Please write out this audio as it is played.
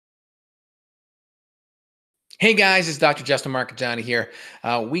Hey guys, it's Dr. Justin Marchegiani here.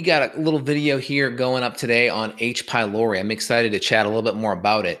 We got a little video here going up today on H. pylori. I'm excited to chat a little bit more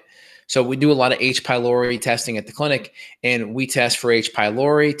about it. So we do a lot of H. pylori testing at the clinic, and we test for H.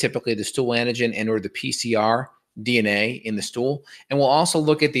 pylori, typically the stool antigen and or the PCR DNA in the stool. And we'll also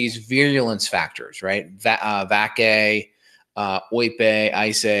look at these virulence factors, right? VAC-A, OIP-A,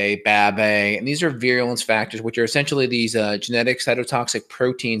 ICE-A, BAB-A, and these are virulence factors, which are essentially these genetic cytotoxic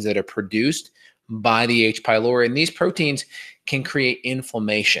proteins that are produced by the H. pylori. And these proteins can create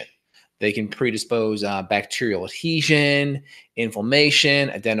inflammation. They can predispose bacterial adhesion, inflammation,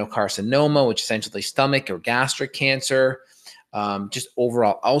 adenocarcinoma, which is essentially stomach or gastric cancer, just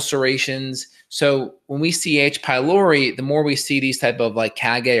overall ulcerations. So when we see H. pylori, the more we see these type of like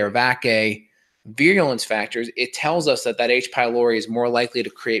CAG-A or VAC-A virulence factors, it tells us that H. pylori is more likely to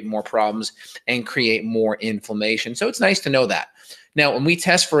create more problems and create more inflammation. So it's nice to know that. Now, when we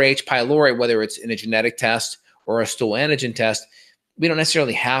test for H. pylori, whether it's in a genetic test or a stool antigen test, we don't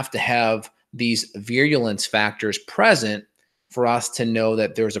necessarily have to have these virulence factors present for us to know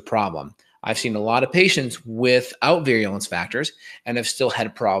that there's a problem. I've seen a lot of patients without virulence factors and have still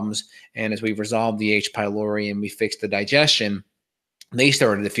had problems. And as we've resolved the H. pylori and we fixed the digestion, they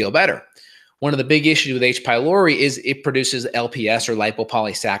started to feel better. One of the big issues with H. pylori is it produces LPS or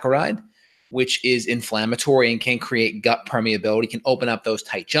lipopolysaccharide, which is inflammatory and can create gut permeability, can open up those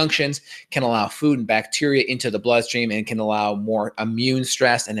tight junctions, can allow food and bacteria into the bloodstream, and can allow more immune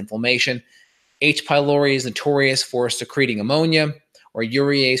stress and inflammation. H. pylori is notorious for secreting ammonia or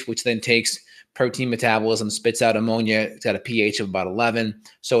urease, which then takes protein metabolism, spits out ammonia. It's got a pH of about 11.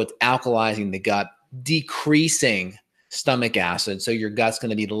 So it's alkalizing the gut, decreasing stomach acid. So your gut's going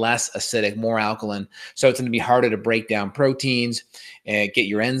to be less acidic, more alkaline. So it's going to be harder to break down proteins and get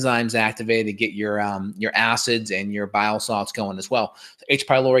your enzymes activated, get your acids and your bile salts going as well. So H.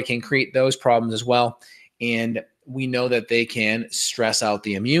 pylori can create those problems as well. And we know that they can stress out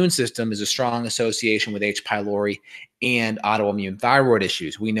the immune system. Is a strong association with H. pylori and autoimmune thyroid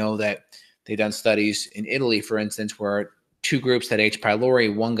issues. We know that they've done studies in Italy, for instance, where two groups had H.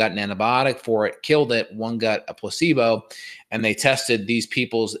 pylori, one got an antibiotic for it, killed it, one got a placebo, and they tested these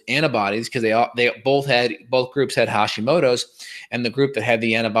people's antibodies because both groups had Hashimoto's, and the group that had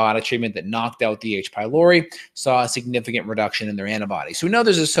the antibiotic treatment that knocked out the H. pylori saw a significant reduction in their antibodies. So we know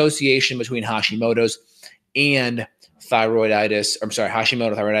there's an association between Hashimoto's and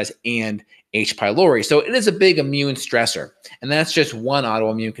Hashimoto thyroiditis and H. pylori. So it is a big immune stressor. And that's just one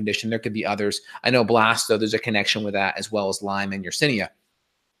autoimmune condition. There could be others. I know blasto, there's a connection with that, as well as Lyme and Yersinia.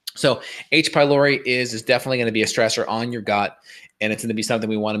 So H. pylori is definitely going to be a stressor on your gut. And it's going to be something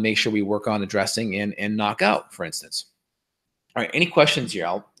we want to make sure we work on addressing and knock out, for instance. All right, any questions here?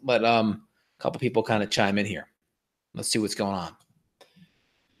 I'll let a couple people kind of chime in here. Let's see what's going on.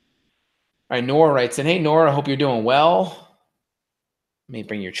 All right, Nora writes in, hey, Nora, I hope you're doing well. Let me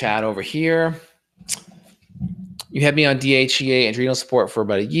bring your chat over here. You had me on DHEA and adrenal support for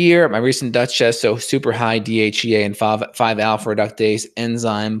about a year. My recent Dutch test, so super high DHEA and 5-alpha reductase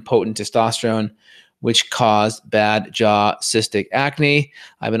enzyme, potent testosterone, which caused bad jaw cystic acne.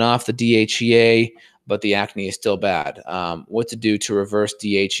 I've been off the DHEA, but the acne is still bad. What to do to reverse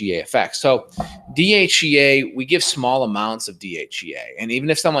DHEA effects? So DHEA, we give small amounts of DHEA. And even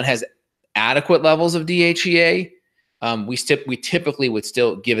if someone has adequate levels of DHEA, we typically would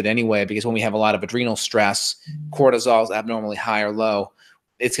still give it anyway, because when we have a lot of adrenal stress, cortisol is abnormally high or low,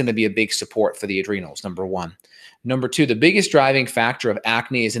 it's going to be a big support for the adrenals, number one. Number two, the biggest driving factor of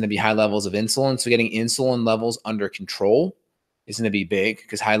acne is going to be high levels of insulin. So getting insulin levels under control is going to be big,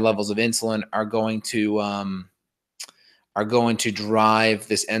 because high levels of insulin are going to drive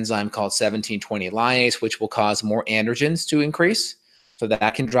this enzyme called 1720 lyase, which will cause more androgens to increase. So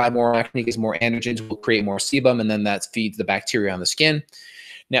that can drive more acne, because more androgens will create more sebum, and then that feeds the bacteria on the skin.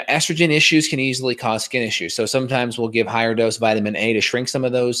 Now, estrogen issues can easily cause skin issues. So sometimes we'll give higher dose vitamin A to shrink some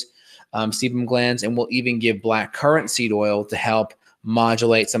of those sebum glands, and we'll even give black currant seed oil to help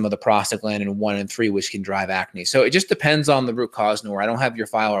modulate some of the prostaglandin 1 and 3, which can drive acne. So it just depends on the root cause, Nora. I don't have your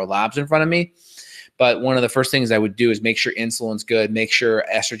file or labs in front of me, but one of the first things I would do is make sure insulin's good, make sure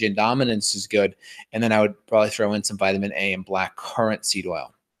estrogen dominance is good, and then I would probably throw in some vitamin A and black currant seed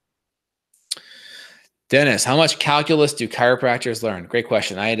oil. Dennis, how much calculus do chiropractors learn? Great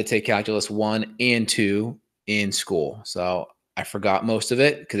question. I had to take calculus 1 and 2 in school, so I forgot most of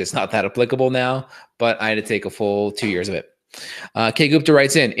it because it's not that applicable now, but I had to take a full 2 years of it. K. Gupta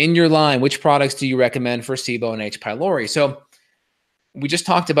writes in your line, which products do you recommend for SIBO and H. pylori? So we just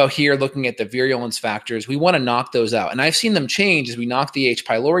talked about here, looking at the virulence factors. We want to knock those out. And I've seen them change as we knock the H.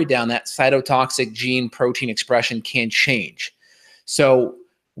 pylori down. That cytotoxic gene protein expression can change. So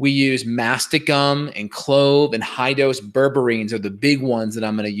We use mastic gum and clove and high-dose berberines are the big ones that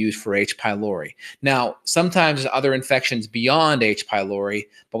I'm going to use for H. pylori. Now, sometimes there's other infections beyond H. pylori,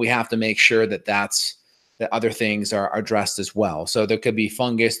 but we have to make sure that that other things are addressed as well. So there could be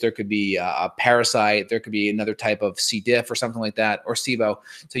fungus, there could be a parasite, there could be another type of C. diff or something like that, or SIBO.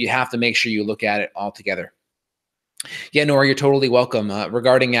 So you have to make sure you look at it all together. Yeah, Nora, you're totally welcome.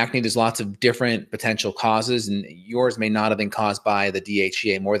 Regarding acne, there's lots of different potential causes, and yours may not have been caused by the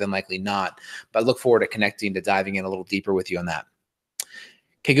DHEA, more than likely not. But I look forward to connecting, to diving in a little deeper with you on that.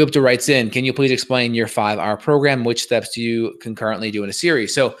 Okay, Gupta writes in, can you please explain your 5-hour program? Which steps do you concurrently do in a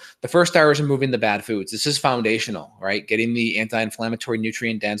series? So the first hour is removing the bad foods. This is foundational, right? Getting the anti-inflammatory,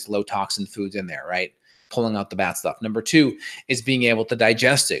 nutrient-dense, low-toxin foods in there, right? Pulling out the bad stuff. Number 2 is being able to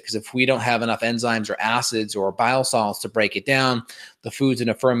digest it, because if we don't have enough enzymes or acids or bile salts to break it down, the food's going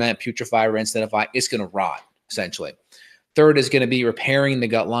to ferment, putrefy, reincidify. It's going to rot, essentially. Third is going to be repairing the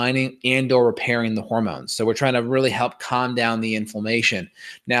gut lining and or repairing the hormones. So we're trying to really help calm down the inflammation.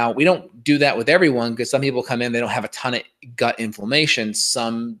 Now, we don't do that with everyone, because some people come in, they don't have a ton of gut inflammation.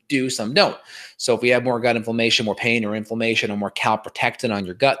 Some do, some don't. So if we have more gut inflammation, more pain or inflammation, or more calprotectin on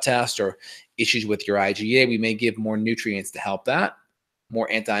your gut test, or issues with your IgA, we may give more nutrients to help that. More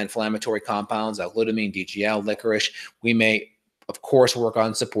anti-inflammatory compounds like glutamine, DGL, licorice. We may, of course, work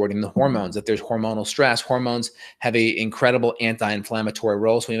on supporting the hormones. If there's hormonal stress, hormones have an incredible anti-inflammatory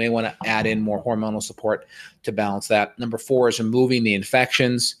role, so we may want to add in more hormonal support to balance that. Number 4 is removing the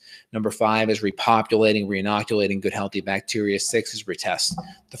infections. Number 5 is repopulating, reinoculating good, healthy bacteria. 6 is retest.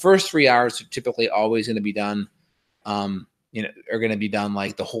 The first 3 hours are typically always going to be done, are going to be done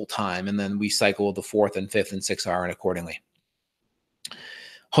like the whole time, and then we cycle the 4th and 5th and 6th hour and accordingly.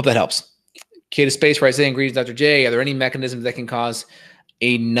 Hope that helps. K to Space writes in, greetings, Dr. J. Are there any mechanisms that can cause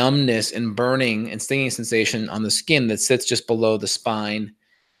a numbness and burning and stinging sensation on the skin that sits just below the spine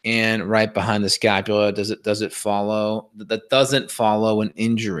and right behind the scapula? Does it follow? That doesn't follow an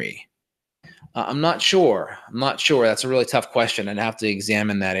injury. I'm not sure. That's a really tough question. I'd have to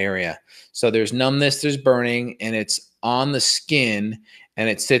examine that area. So there's numbness, there's burning, and it's on the skin, and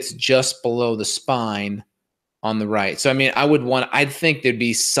it sits just below the spine on the right. So, I mean, I'd think there'd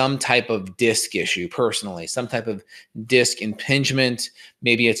be some type of disc issue personally, some type of disc impingement.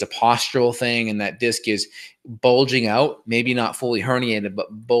 Maybe it's a postural thing and that disc is bulging out, maybe not fully herniated,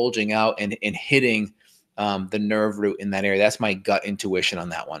 but bulging out and hitting the nerve root in that area. That's my gut intuition on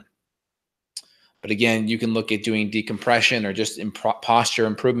that one. But again, you can look at doing decompression or just posture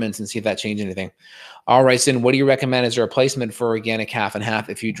improvements and see if that changes anything. All right, Sin, what do you recommend as a replacement for organic half and half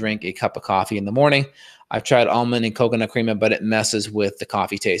if you drink a cup of coffee in the morning? I've tried almond and coconut cream, but it messes with the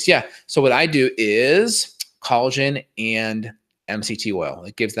coffee taste. Yeah, so what I do is collagen and MCT oil.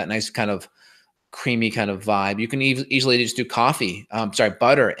 It gives that nice kind of creamy kind of vibe. You can easily just do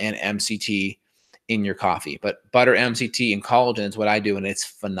butter and MCT in your coffee. But butter, MCT, and collagen is what I do, and it's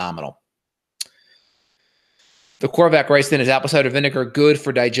phenomenal. The Korvac writes in, is apple cider vinegar good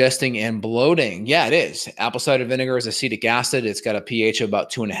for digesting and bloating? Yeah, it is. Apple cider vinegar is acetic acid. It's got a pH of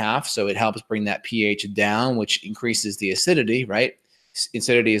about 2.5, so it helps bring that pH down, which increases the acidity, right?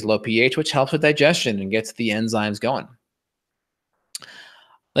 Acidity is low pH, which helps with digestion and gets the enzymes going.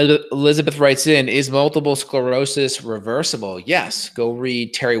 Elizabeth writes in, is multiple sclerosis reversible? Yes. Go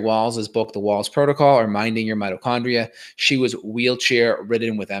read Terry Walls' book, The Walls Protocol, or Minding Your Mitochondria. She was wheelchair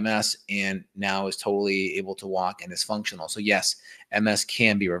ridden with MS and now is totally able to walk and is functional. So yes, MS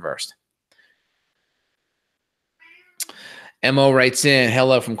can be reversed. Mo writes in,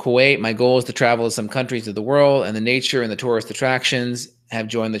 hello from Kuwait. My goal is to travel to some countries of the world, and the nature and the tourist attractions have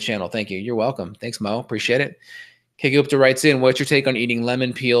joined the channel. Thank you. You're welcome. Thanks, Mo. Appreciate it. K. Gupta writes in, what's your take on eating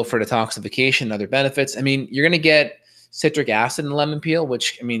lemon peel for detoxification and other benefits? I mean, you're going to get citric acid in lemon peel,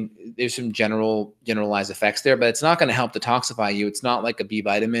 which, I mean, there's some generalized effects there, but it's not going to help detoxify you. It's not like a B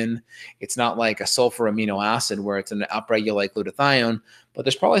vitamin. It's not like a sulfur amino acid where it's an upregulate glutathione, but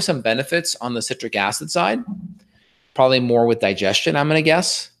there's probably some benefits on the citric acid side, probably more with digestion, I'm going to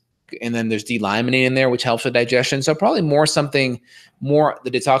guess. And then there's D-limonene in there, which helps with digestion. So probably the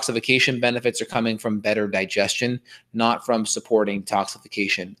detoxification benefits are coming from better digestion, not from supporting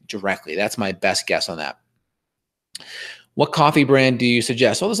detoxification directly. That's my best guess on that. What coffee brand do you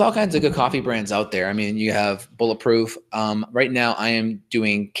suggest? Well, there's all kinds of good coffee brands out there. I mean, you have Bulletproof. Right now, I am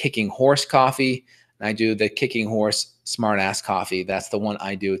doing Kicking Horse coffee, and I do the Kicking Horse Smart Ass coffee. That's the one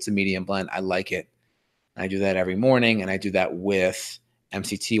I do. It's a medium blend. I like it. I do that every morning, and I do that with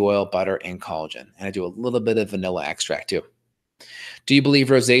MCT oil, butter, and collagen. And I do a little bit of vanilla extract too. Do you believe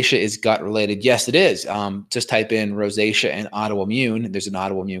rosacea is gut related? Yes, it is. Just type in rosacea and autoimmune. There's an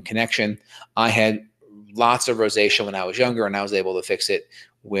autoimmune connection. I had lots of rosacea when I was younger, and I was able to fix it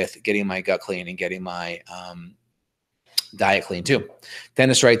with getting my gut clean and getting my diet clean too.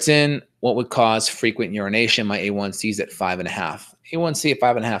 Dennis writes in, what would cause frequent urination? My A1C is at 5.5. A1C at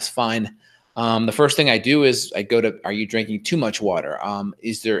 5.5 is fine. The first thing I do is I go to, are you drinking too much water?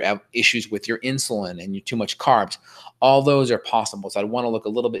 Is there issues with your insulin and you too much carbs? All those are possible. So I'd want to look a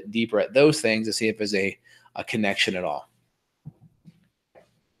little bit deeper at those things to see if there's a connection at all.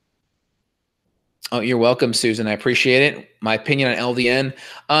 Oh, you're welcome, Susan. I appreciate it. My opinion on LDN,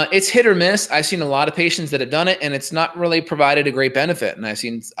 it's hit or miss. I've seen a lot of patients that have done it, and it's not really provided a great benefit. And I've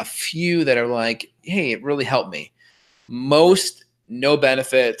seen a few that are like, hey, it really helped me. Most, no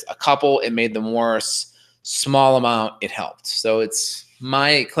benefit. A couple, it made them worse. Small amount, it helped. So it's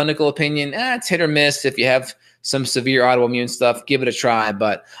my clinical opinion. It's hit or miss. If you have some severe autoimmune stuff, give it a try,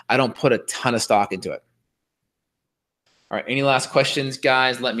 but I don't put a ton of stock into it. All right, any last questions,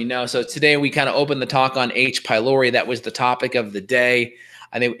 guys? Let me know. So today we kind of opened the talk on H. pylori. That was the topic of the day.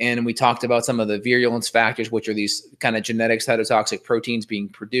 I think, and we talked about some of the virulence factors, which are these kind of genetic cytotoxic proteins being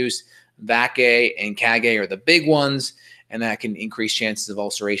produced. VAC-A and CAG-A are the big ones, and that can increase chances of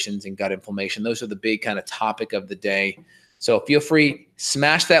ulcerations and gut inflammation. Those are the big kind of topic of the day. So feel free,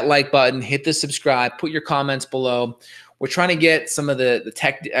 smash that like button, hit the subscribe, put your comments below. We're trying to get some of the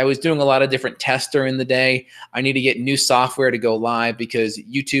tech. I was doing a lot of different tests during the day. I need to get new software to go live because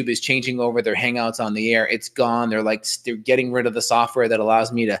YouTube is changing over their Hangouts on the air. It's gone. They're getting rid of the software that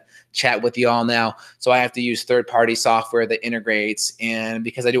allows me to chat with you all now. So I have to use third-party software that integrates. And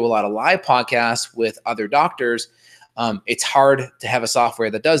because I do a lot of live podcasts with other doctors, it's hard to have a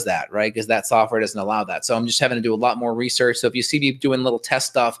software that does that, right? Because that software doesn't allow that. So I'm just having to do a lot more research. So if you see me doing little test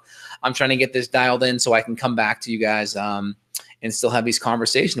stuff, I'm trying to get this dialed in so I can come back to you guys and still have these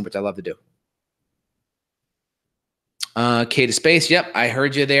conversations, which I love to do. K to space. Yep, I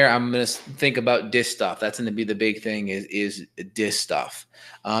heard you there. I'm going to think about disc stuff. That's going to be the big thing is disc stuff.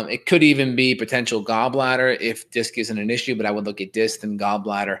 It could even be potential gallbladder if disc isn't an issue, but I would look at disc and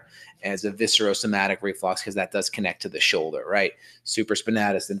gallbladder as a viscerosomatic reflux because that does connect to the shoulder, right?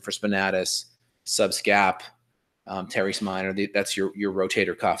 Supraspinatus, infraspinatus, subscap, teres minor. That's your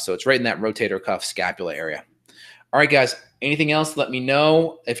rotator cuff. So it's right in that rotator cuff scapula area. All right, guys, anything else, let me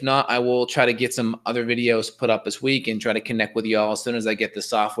know. If not, I will try to get some other videos put up this week and try to connect with you all as soon as I get the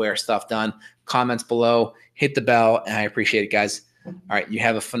software stuff done. Comments below, hit the bell, and I appreciate it, guys. All right, you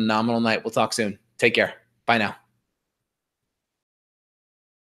have a phenomenal night. We'll talk soon. Take care. Bye now.